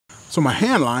So my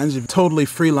hand lines, a totally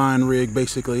Freeline rig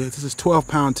basically. This is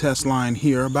 12-pound test line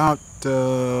here, about,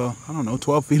 I don't know,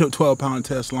 12 feet of 12-pound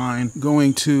test line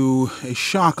going to a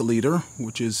shock leader,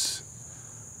 which is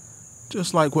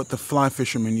just like what the fly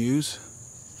fishermen use.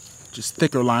 Just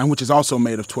thicker line, which is also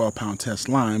made of 12-pound test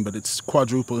line, but it's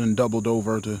quadrupled and doubled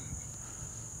over to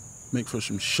make for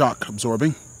some shock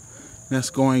absorbing. This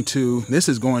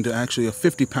is going to actually a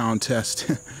 50-pound test.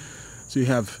 So you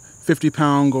have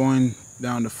 50-pound going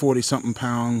down to 40-something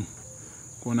pound,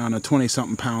 going down to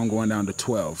 20-something pound, going down to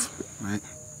 12, right?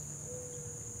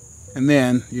 And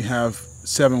then you have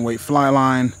 7-weight fly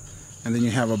line, and then you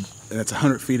have that's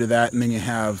 100 feet of that, and then you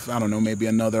have, I don't know, maybe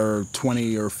another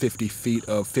 20 or 50 feet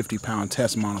of 50-pound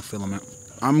test monofilament.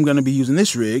 I'm going to be using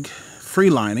this rig,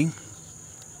 freelining,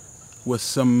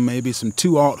 with maybe some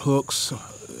 2/0 hooks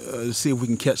to see if we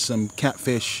can catch some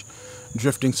catfish,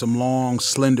 drifting some long,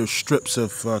 slender strips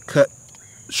of cut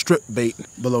strip bait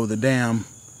below the dam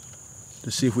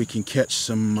to see if we can catch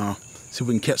some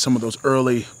of those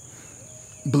early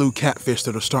blue catfish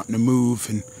that are starting to move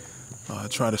and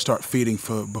try to start feeding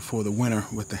before the winter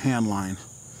with the hand line.